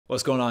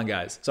What's going on,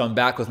 guys? So I'm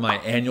back with my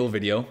annual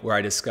video where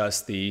I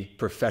discuss the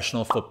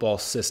professional football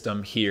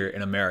system here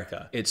in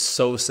America. It's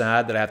so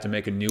sad that I have to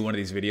make a new one of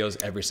these videos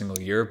every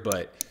single year,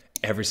 but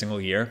every single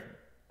year,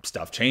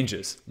 stuff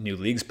changes. New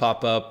leagues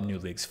pop up, new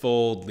leagues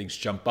fold, leagues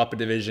jump up a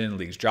division,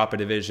 leagues drop a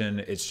division.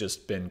 It's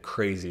just been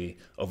crazy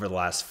over the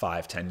last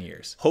 5-10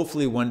 years.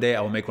 Hopefully one day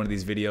I will make one of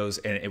these videos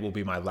and it will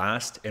be my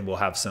last, and we'll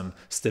have some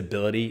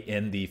stability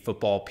in the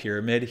football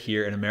pyramid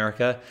here in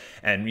America.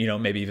 And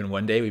maybe even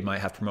one day we might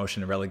have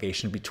promotion and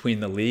relegation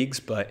between the leagues,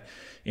 but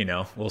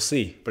we'll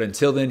see. But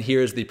until then,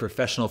 here's the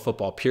professional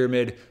football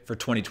pyramid for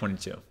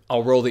 2022.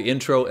 I'll roll the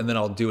intro and then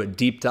I'll do a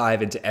deep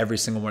dive into every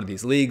single one of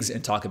these leagues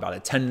and talk about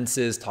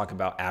attendances, talk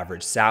about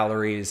average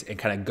salaries, and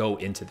kind of go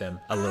into them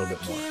a little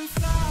bit more.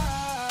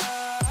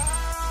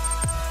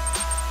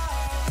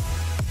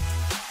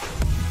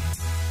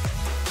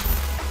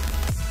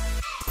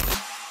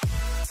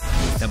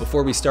 Now,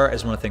 before we start, I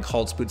just want to thank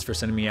Halts Boots for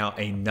sending me out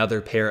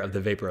another pair of the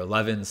Vapor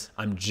 11s.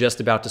 I'm just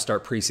about to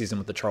start preseason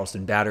with the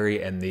Charleston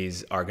battery, and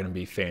these are going to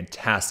be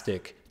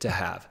fantastic to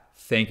have.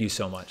 Thank you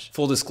so much.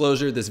 Full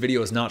disclosure, this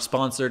video is not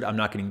sponsored. I'm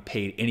not getting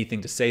paid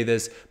anything to say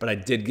this, but I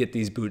did get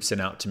these boots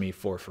sent out to me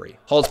for free.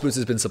 Halts Boots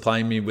has been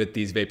supplying me with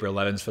these Vapor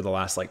 11s for the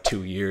last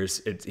 2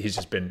 years. He's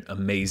just been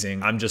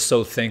amazing. I'm just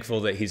so thankful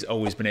that he's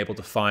always been able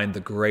to find the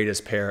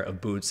greatest pair of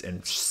boots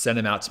and send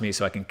them out to me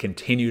so I can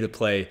continue to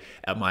play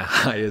at my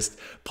highest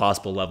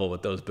possible level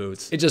with those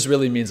boots. It just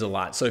really means a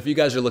lot. So if you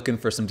guys are looking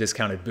for some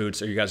discounted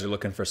boots, or you guys are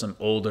looking for some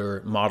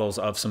older models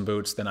of some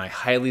boots, then I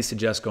highly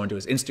suggest going to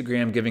his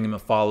Instagram, giving him a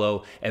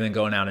follow, and then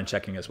going out and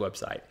checking his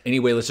website.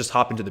 Anyway, let's just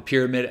hop into the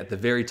pyramid. At the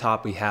very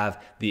top, we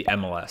have the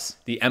MLS.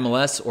 The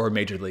MLS, or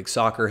Major League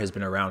Soccer, has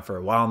been around for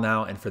a while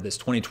now, and for this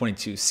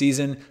 2022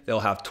 season, they'll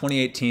have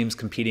 28 teams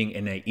competing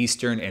in an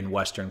Eastern and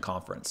Western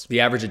Conference.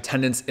 The average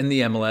attendance in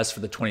the MLS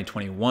for the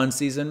 2021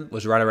 season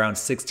was right around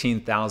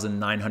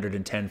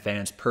 16,910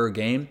 fans per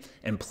game,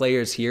 and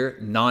players here,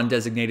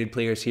 non-designated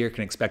players here,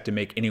 can expect to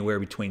make anywhere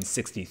between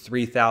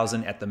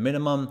 63,000 at the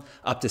minimum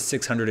up to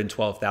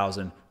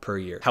 612,000 per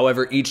year.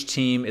 However, each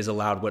team is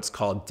allowed what's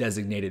called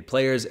designated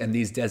players, and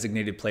these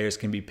designated players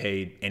can be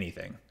paid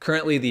anything.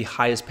 Currently, the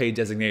highest paid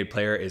designated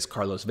player is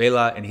Carlos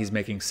Vela, and he's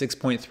making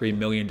 $6.3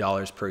 million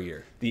per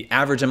year. The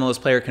average MLS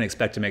player can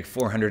expect to make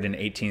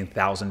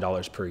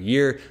 $418,000 per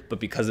year, but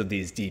because of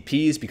these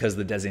DPs, because of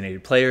the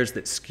designated players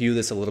that skew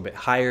this a little bit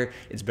higher,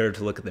 it's better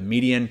to look at the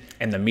median,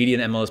 and the median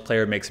MLS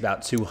player makes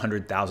about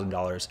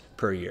 $200,000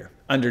 per year.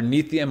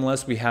 Underneath the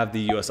MLS, we have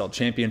the USL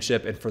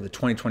Championship, and for the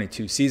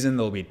 2022 season,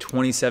 there will be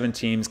 27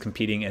 teams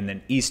competing in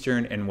an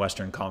Eastern and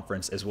Western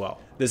Conference as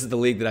well. This is the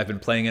league that I've been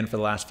playing in for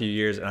the last few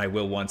years, and I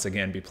will once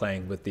again be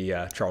playing with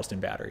the Charleston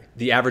battery.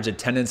 The average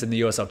attendance in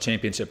the USL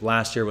Championship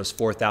last year was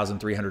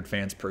 4,300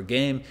 fans per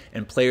game,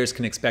 and players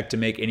can expect to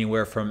make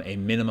anywhere from a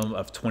minimum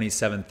of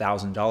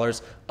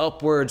 $27,000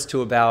 upwards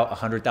to about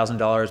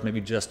 $100,000,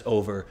 maybe just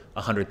over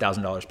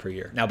 $100,000 per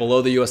year. Now,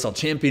 below the USL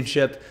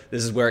Championship,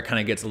 this is where it kind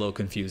of gets a little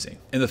confusing.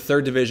 In the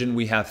third division,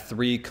 we have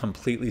three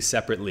completely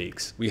separate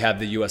leagues. We have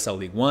the USL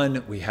League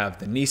One, we have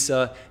the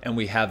NISA, and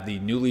we have the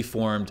newly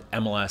formed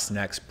MLS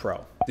Next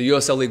Pro. The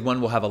USL League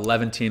One will have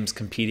 11 teams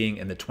competing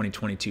in the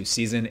 2022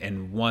 season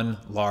in one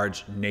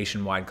large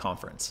nationwide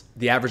conference.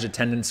 The average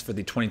attendance for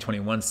the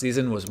 2021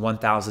 season was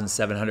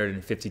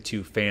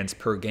 1,752 fans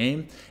per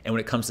game. And when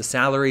it comes to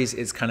salaries,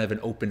 it's kind of an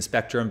open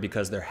spectrum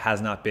because there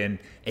has not been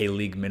a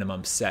league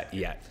minimum set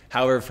yet.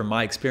 However, from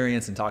my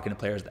experience and talking to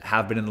players that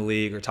have been in the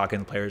league or talking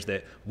to players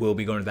that will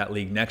be going to that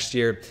league next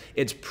year,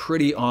 it's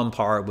pretty on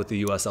par with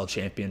the USL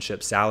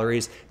Championship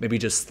salaries, maybe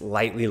just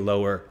slightly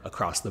lower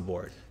across the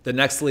board. The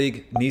next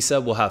league,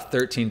 NISA, will have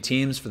 13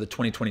 teams for the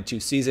 2022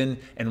 season,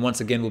 and once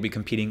again will be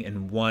competing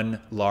in one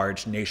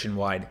large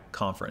nationwide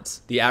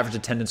conference. The average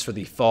attendance for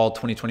the fall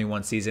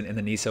 2021 season in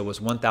the NISA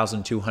was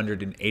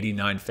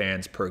 1,289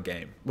 fans per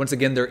game. Once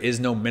again, there is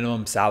no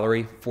minimum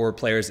salary for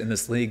players in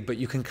this league, but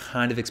you can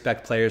kind of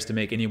expect players to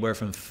make anywhere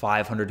from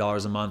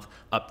 $500 a month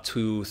up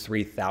to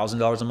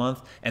 $3,000 a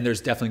month, and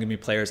there's definitely going to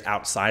be players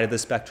outside of the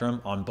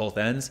spectrum on both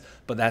ends,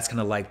 but that's kind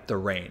of like the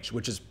range,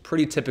 which is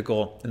pretty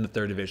typical in the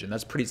third division.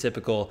 That's pretty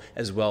typical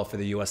as well for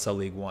the USL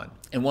League One.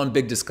 And one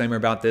big disclaimer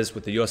about this,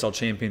 with the USL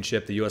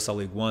Championship, the USL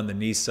League One, the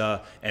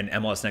NISA, and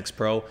MLS Next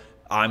Pro,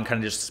 I'm kind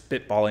of just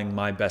spitballing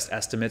my best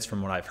estimates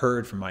from what I've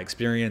heard, from my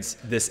experience.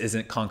 This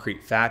isn't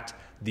concrete fact.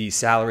 The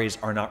salaries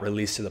are not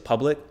released to the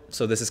public,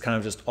 so this is kind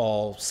of just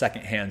all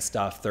secondhand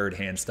stuff,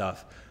 third-hand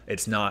stuff.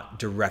 It's not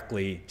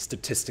directly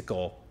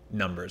statistical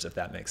numbers, if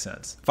that makes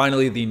sense.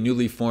 Finally, the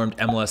newly formed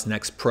MLS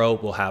Next Pro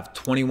will have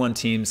 21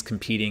 teams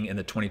competing in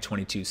the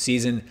 2022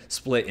 season,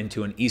 split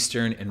into an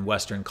Eastern and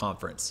Western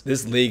Conference.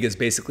 This league is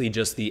basically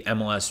just the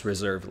MLS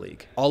Reserve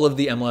League. All of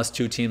the MLS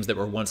 2 teams that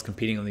were once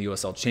competing in the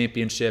USL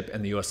Championship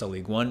and the USL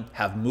League One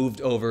have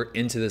moved over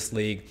into this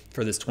league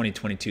for this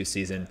 2022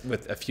 season,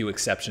 with a few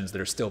exceptions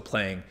that are still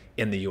playing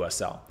in the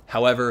USL.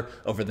 However,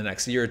 over the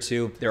next year or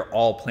two, they're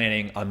all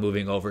planning on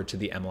moving over to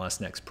the MLS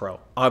Next Pro.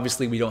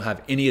 Obviously, we don't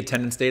have any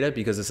attendance data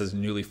because this is a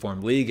newly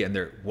formed league and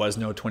there was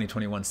no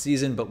 2021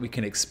 season, but we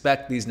can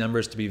expect these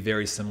numbers to be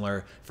very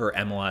similar for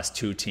MLS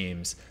 2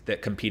 teams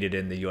that competed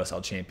in the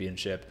USL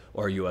Championship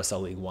or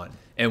USL League One.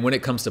 And when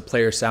it comes to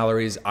player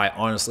salaries, I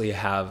honestly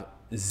have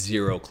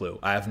zero clue.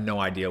 I have no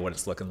idea what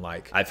it's looking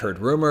like. I've heard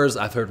rumors,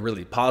 I've heard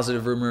really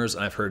positive rumors,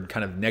 and I've heard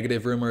kind of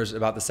negative rumors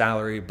about the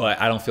salary, but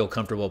I don't feel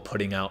comfortable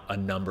putting out a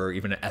number,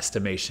 even an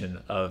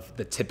estimation of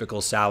the typical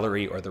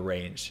salary or the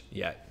range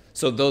yet.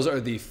 So those are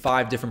the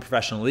 5 different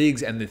professional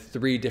leagues and the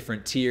 3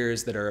 different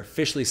tiers that are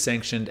officially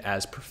sanctioned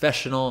as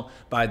professional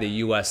by the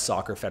US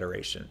Soccer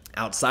Federation.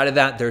 Outside of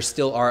that, there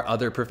still are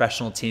other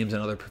professional teams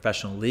and other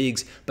professional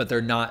leagues, but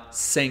they're not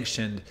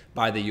sanctioned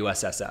by the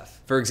USSF.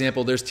 For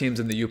example, there's teams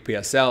in the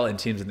UPSL and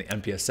teams in the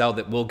NPSL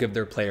that will give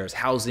their players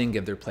housing,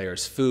 give their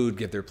players food,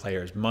 give their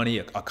players money,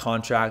 a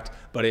contract,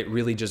 but it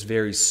really just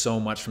varies so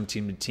much from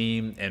team to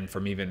team and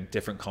from even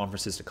different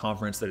conferences to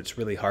conference that it's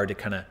really hard to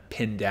kind of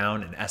pin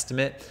down an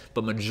estimate.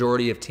 But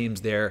majority of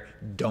teams there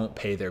don't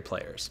pay their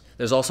players.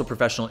 There's also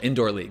professional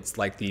indoor leagues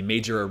like the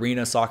Major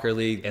Arena Soccer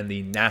League and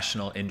the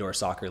National Indoor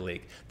Soccer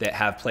League that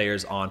have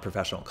players on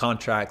professional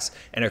contracts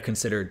and are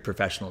considered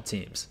professional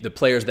teams. The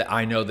players that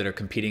I know that are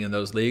competing in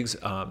those leagues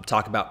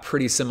talk about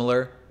pretty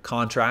similar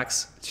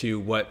contracts to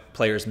what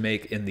players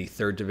make in the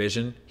 3rd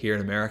division here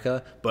in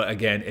America. But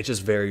again, it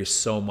just varies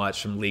so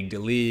much from league to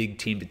league,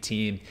 team to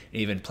team,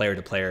 and even player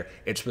to player.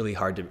 It's really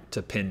hard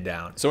to pin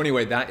down. So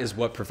anyway, that is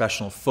what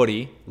professional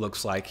footy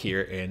looks like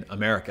here in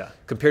America.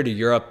 Compared to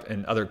Europe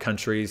and other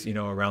countries, you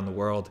know, around the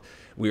world,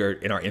 we are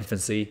in our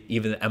infancy.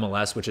 Even the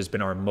MLS, which has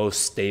been our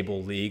most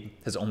stable league,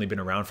 has only been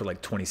around for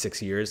like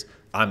 26 years.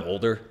 I'm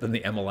older than the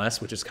MLS,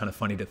 which is kind of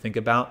funny to think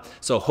about.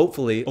 So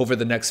hopefully over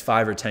the next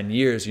 5 or 10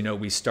 years, you know,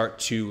 we start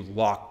to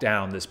lock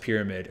down this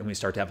pyramid and we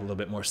start to have a little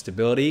bit more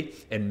stability,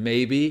 and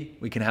maybe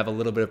we can have a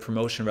little bit of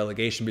promotion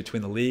relegation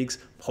between the leagues,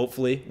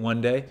 hopefully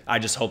one day. I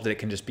just hope that it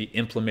can just be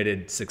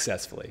implemented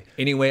successfully.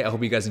 Anyway, I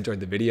hope you guys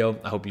enjoyed the video.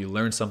 I hope you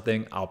learned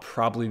something. I'll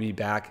probably be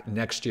back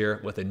next year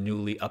with a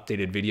newly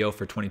updated video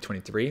for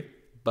 2023,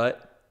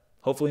 but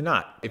hopefully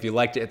not. If you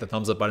liked it, hit the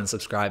thumbs up button,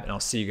 subscribe, and I'll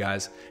see you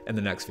guys in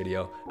the next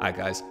video. All right,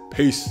 guys,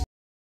 peace.